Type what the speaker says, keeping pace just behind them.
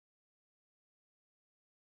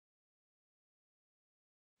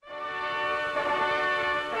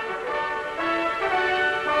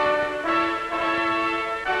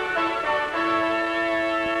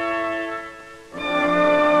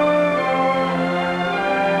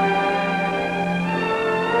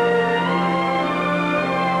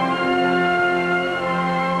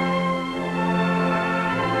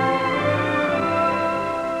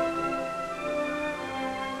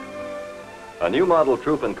new model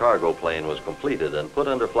troop and cargo plane was completed and put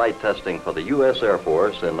under flight testing for the U.S. Air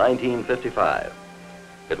Force in 1955.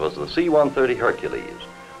 It was the C-130 Hercules,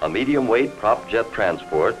 a medium-weight prop jet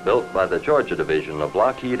transport built by the Georgia Division of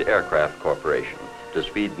Lockheed Aircraft Corporation to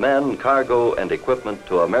speed men, cargo, and equipment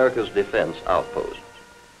to America's defense outposts.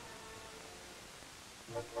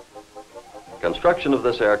 Construction of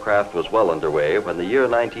this aircraft was well underway when the year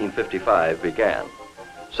 1955 began.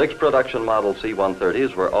 6 production model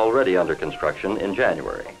C-130s were already under construction in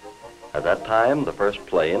January. At that time, the first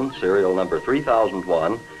plane, serial number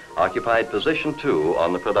 3001, occupied position 2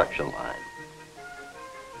 on the production line.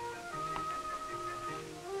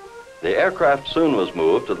 The aircraft soon was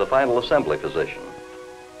moved to the final assembly position.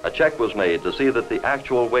 A check was made to see that the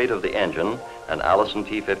actual weight of the engine, an Allison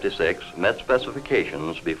T-56, met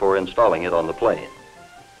specifications before installing it on the plane.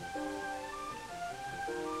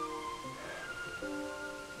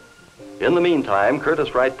 In the meantime,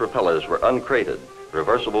 Curtiss-Wright propellers were uncrated,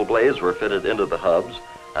 reversible blades were fitted into the hubs,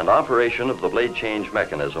 and operation of the blade change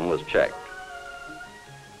mechanism was checked.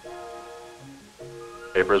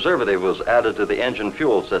 A preservative was added to the engine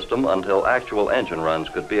fuel system until actual engine runs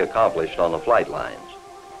could be accomplished on the flight lines.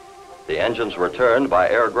 The engines were turned by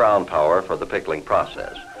air-ground power for the pickling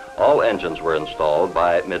process. All engines were installed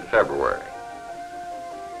by mid-February.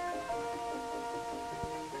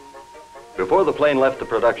 Before the plane left the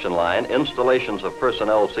production line, installations of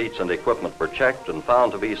personnel seats and equipment were checked and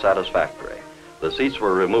found to be satisfactory. The seats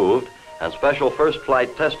were removed and special first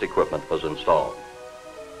flight test equipment was installed.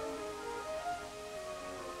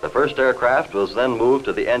 The first aircraft was then moved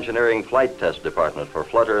to the Engineering Flight Test Department for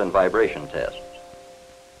flutter and vibration tests.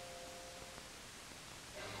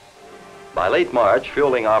 By late March,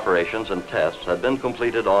 fueling operations and tests had been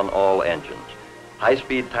completed on all engines.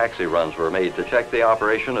 High-speed taxi runs were made to check the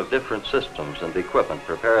operation of different systems and equipment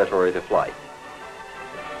preparatory to flight.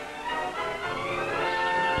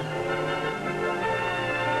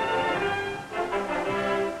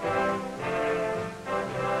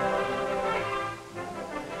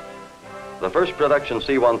 The first production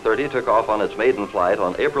C-130 took off on its maiden flight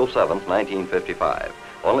on April 7, 1955.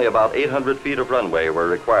 Only about 800 feet of runway were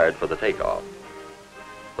required for the takeoff.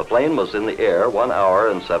 The plane was in the air 1 hour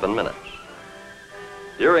and 7 minutes.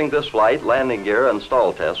 During this flight, landing gear and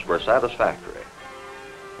stall tests were satisfactory.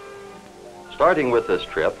 Starting with this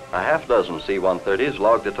trip, a half dozen C-130s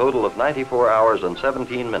logged a total of 94 hours and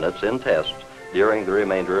 17 minutes in tests during the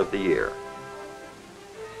remainder of the year.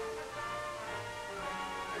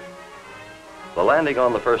 The landing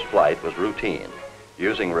on the first flight was routine.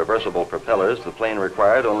 Using reversible propellers, the plane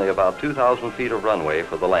required only about 2,000 feet of runway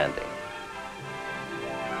for the landing.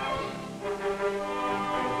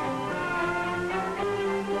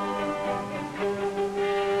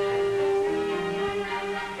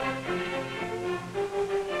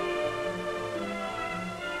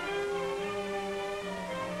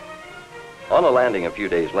 On a landing a few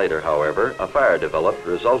days later, however, a fire developed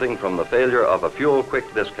resulting from the failure of a fuel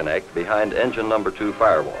quick disconnect behind engine number 2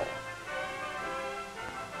 firewall.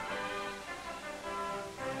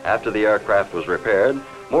 After the aircraft was repaired,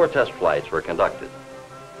 more test flights were conducted.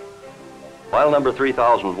 While number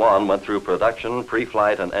 3001 went through production,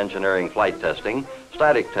 pre-flight, and engineering flight testing,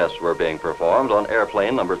 static tests were being performed on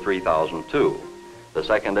airplane number 3002. The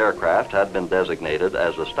second aircraft had been designated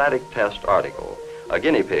as a static test article, a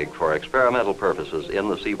guinea pig for experimental purposes in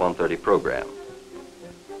the C-130 program.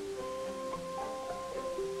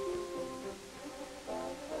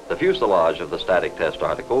 The fuselage of the static test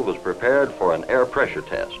article was prepared for an air pressure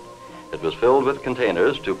test. It was filled with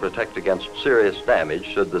containers to protect against serious damage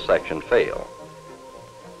should the section fail.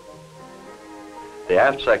 The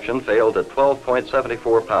aft section failed at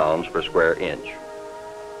 12.74 pounds per square inch.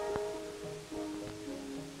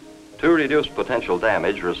 To reduce potential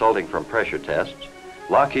damage resulting from pressure tests,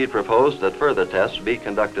 Lockheed proposed that further tests be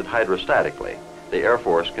conducted hydrostatically. The Air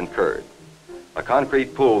Force concurred. A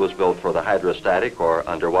concrete pool was built for the hydrostatic or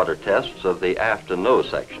underwater tests of the aft and nose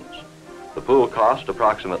sections. The pool cost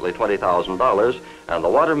approximately $20,000, and the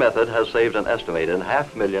water method has saved an estimated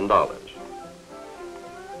 $500,000.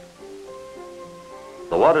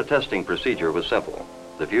 The water testing procedure was simple.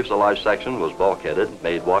 The fuselage section was bulkheaded,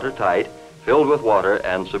 made watertight, filled with water,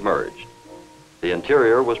 and submerged. The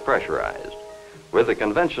interior was pressurized. With the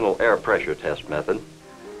conventional air pressure test method,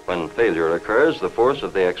 when failure occurs, the force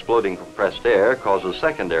of the exploding compressed air causes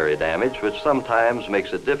secondary damage, which sometimes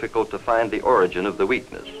makes it difficult to find the origin of the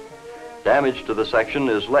weakness. Damage to the section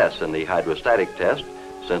is less in the hydrostatic test,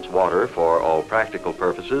 since water, for all practical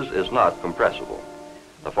purposes, is not compressible.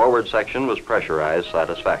 The forward section was pressurized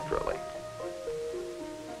satisfactorily.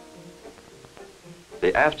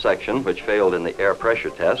 The aft section, which failed in the air pressure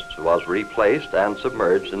tests, was replaced and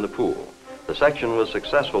submerged in the pool. The section was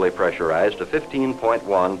successfully pressurized to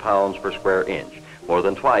 15.1 pounds per square inch, more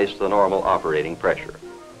than twice the normal operating pressure.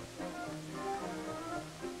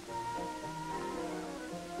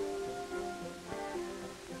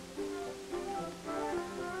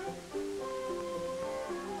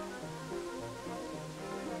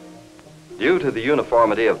 Due to the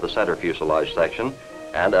uniformity of the center fuselage section,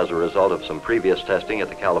 and as a result of some previous testing at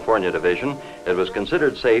the California Division, it was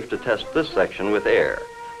considered safe to test this section with air.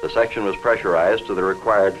 The section was pressurized to the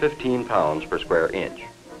required 15 pounds per square inch.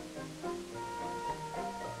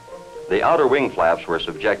 The outer wing flaps were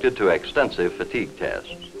subjected to extensive fatigue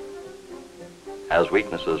tests. As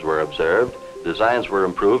weaknesses were observed, designs were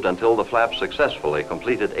improved until the flaps successfully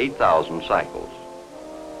completed 8,000 cycles.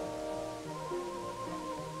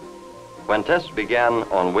 When tests began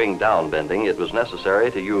on wing down bending, it was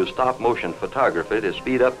necessary to use stop-motion photography to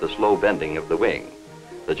speed up the slow bending of the wing.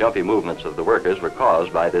 The jumpy movements of the workers were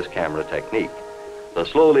caused by this camera technique. The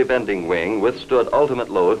slowly bending wing withstood ultimate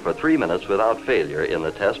load for 3 minutes without failure in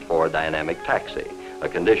the test for dynamic taxi, a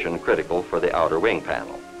condition critical for the outer wing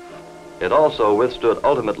panel. It also withstood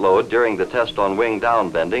ultimate load during the test on wing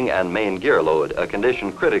down bending and main gear load, a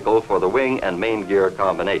condition critical for the wing and main gear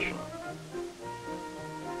combination.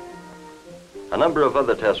 A number of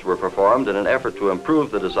other tests were performed in an effort to improve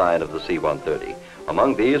the design of the C-130.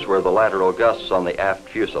 Among these were the lateral gusts on the aft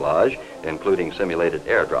fuselage, including simulated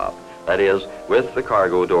airdrop, that is, with the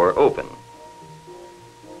cargo door open.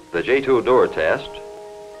 The J2 door test,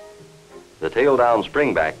 the tail-down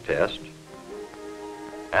springback test,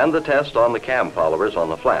 and the test on the cam followers on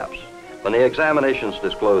the flaps. When the examinations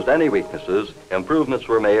disclosed any weaknesses, improvements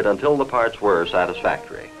were made until the parts were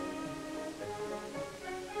satisfactory.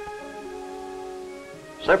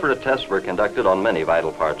 Separate tests were conducted on many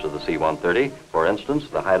vital parts of the C-130. For instance,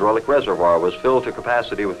 the hydraulic reservoir was filled to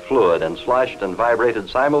capacity with fluid and sloshed and vibrated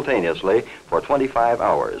simultaneously for 25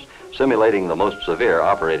 hours, simulating the most severe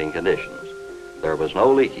operating conditions. There was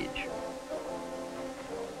no leakage.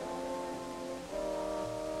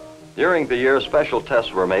 During the year, special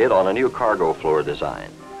tests were made on a new cargo floor design.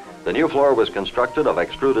 The new floor was constructed of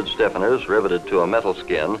extruded stiffeners riveted to a metal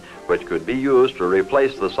skin, which could be used to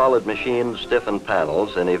replace the solid machined stiffened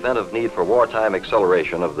panels in event of need for wartime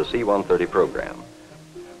acceleration of the C-130 program.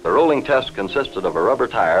 The rolling test consisted of a rubber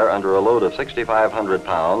tire under a load of 6,500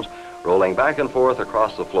 pounds, rolling back and forth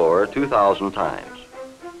across the floor 2,000 times.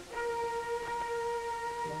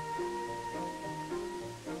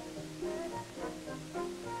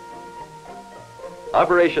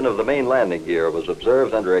 Operation of the main landing gear was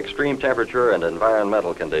observed under extreme temperature and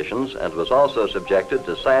environmental conditions and was also subjected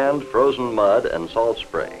to sand, frozen mud, and salt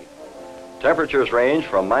spray. Temperatures range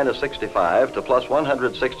from -65 to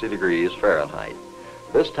 +160 degrees Fahrenheit.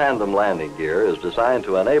 This tandem landing gear is designed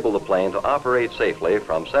to enable the plane to operate safely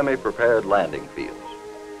from semi-prepared landing fields.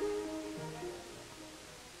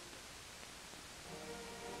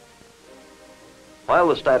 While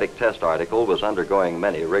the static test article was undergoing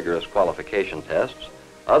many rigorous qualification tests,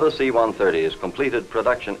 other C-130s completed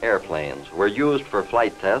production airplanes were used for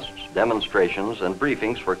flight tests, demonstrations, and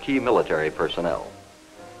briefings for key military personnel.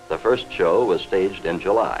 The first show was staged in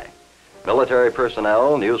July. Military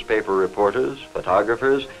personnel, newspaper reporters,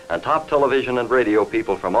 photographers, and top television and radio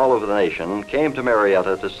people from all over the nation came to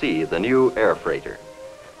Marietta to see the new air freighter.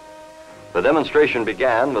 The demonstration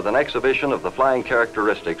began with an exhibition of the flying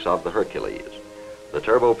characteristics of the Hercules. The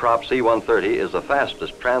turboprop C-130 is the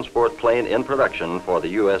fastest transport plane in production for the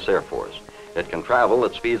U.S. Air Force. It can travel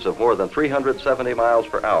at speeds of more than 370 miles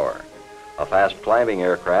per hour. A fast climbing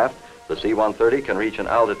aircraft, the C-130 can reach an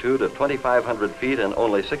altitude of 2,500 feet in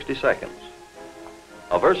only 60 seconds.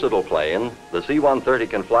 A versatile plane, the C-130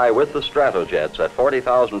 can fly with the Stratojets at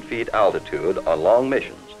 40,000 feet altitude on long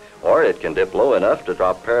missions, or it can dip low enough to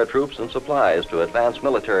drop paratroops and supplies to advance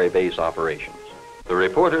military base operations. The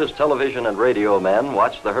reporters, television, and radio men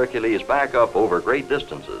watched the Hercules back up over great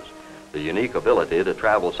distances. The unique ability to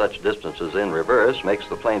travel such distances in reverse makes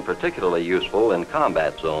the plane particularly useful in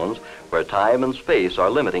combat zones where time and space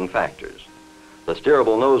are limiting factors. The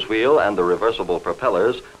steerable nose wheel and the reversible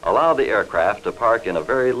propellers allow the aircraft to park in a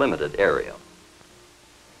very limited area.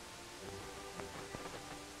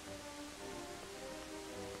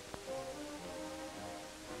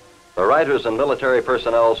 The writers and military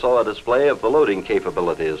personnel saw a display of the loading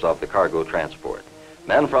capabilities of the cargo transport.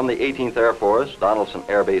 Men from the 18th Air Force, Donaldson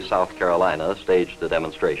Air Base, South Carolina, staged the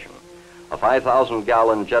demonstration. A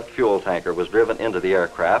 5,000-gallon jet fuel tanker was driven into the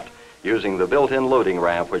aircraft using the built-in loading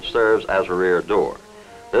ramp which serves as a rear door.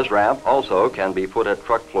 This ramp also can be put at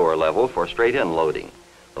truck floor level for straight-in loading.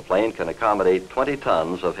 The plane can accommodate 20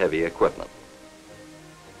 tons of heavy equipment.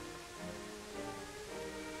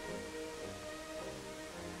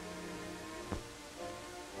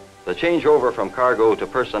 The changeover from cargo to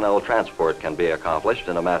personnel transport can be accomplished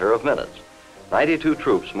in a matter of minutes. 92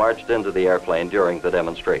 troops marched into the airplane during the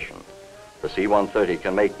demonstration. The C-130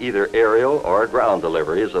 can make either aerial or ground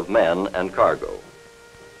deliveries of men and cargo.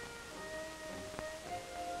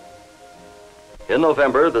 In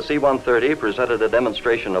November, the C-130 presented a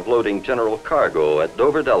demonstration of loading general cargo at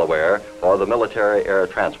Dover, Delaware for the Military Air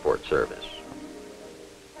Transport Service.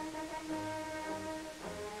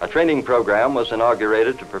 A training program was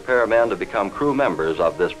inaugurated to prepare men to become crew members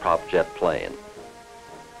of this prop jet plane.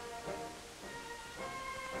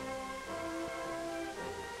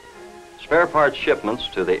 Spare parts shipments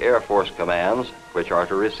to the Air Force commands, which are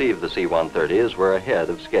to receive the C-130s, were ahead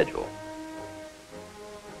of schedule.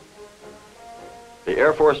 The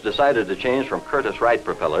Air Force decided to change from Curtiss-Wright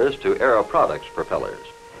propellers to Aero Products propellers.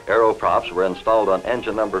 Aero props were installed on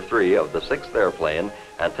engine number 3 of the 6th airplane,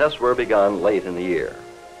 and tests were begun late in the year.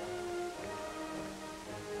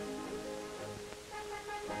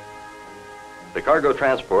 The cargo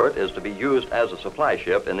transport is to be used as a supply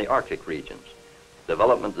ship in the Arctic regions.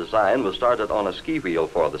 Development design was started on a ski wheel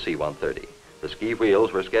for the C-130. The ski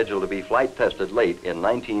wheels were scheduled to be flight tested late in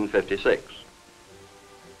 1956.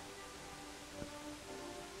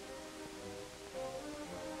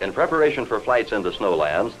 In preparation for flights into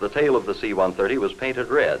snowlands, the tail of the C-130 was painted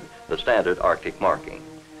red, the standard Arctic marking.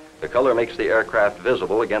 The color makes the aircraft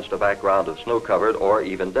visible against a background of snow-covered or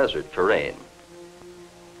even desert terrain.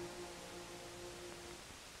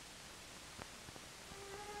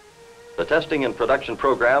 The testing and production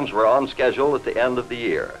programs were on schedule at the end of the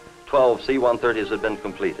year. 12 C-130s had been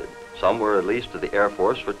completed. Some were released to the Air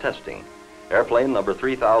Force for testing. Airplane number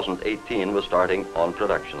 3018 was starting on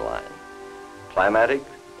production line. Climatic,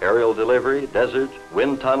 aerial delivery, desert,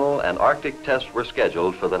 wind tunnel, and Arctic tests were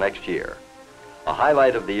scheduled for the next year. A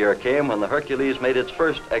highlight of the year came when the Hercules made its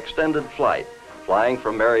first extended flight, flying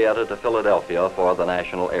from Marietta to Philadelphia for the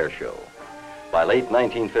National Air Show. By late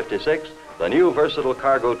 1956, the new versatile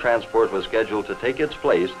cargo transport was scheduled to take its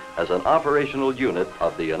place as an operational unit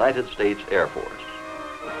of the United States Air Force.